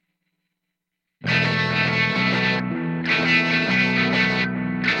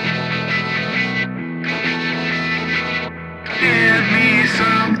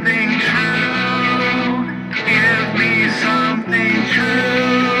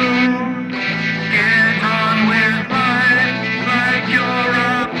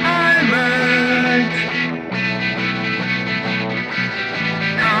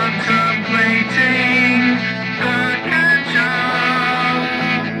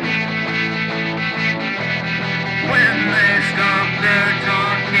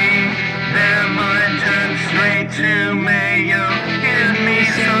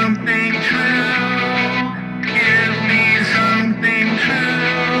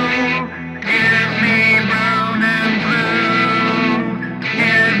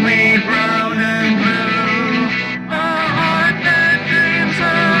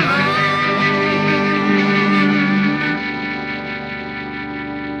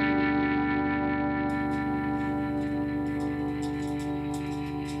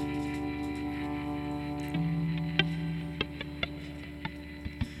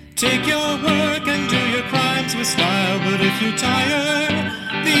Take your work and do your crimes with style, but if you tire,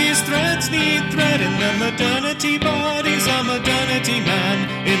 these threads need threading. The modernity body's a modernity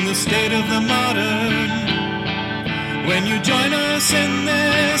man in the state of the modern. When you join us in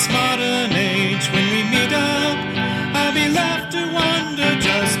this modern age, when we meet up, I'll be left to wonder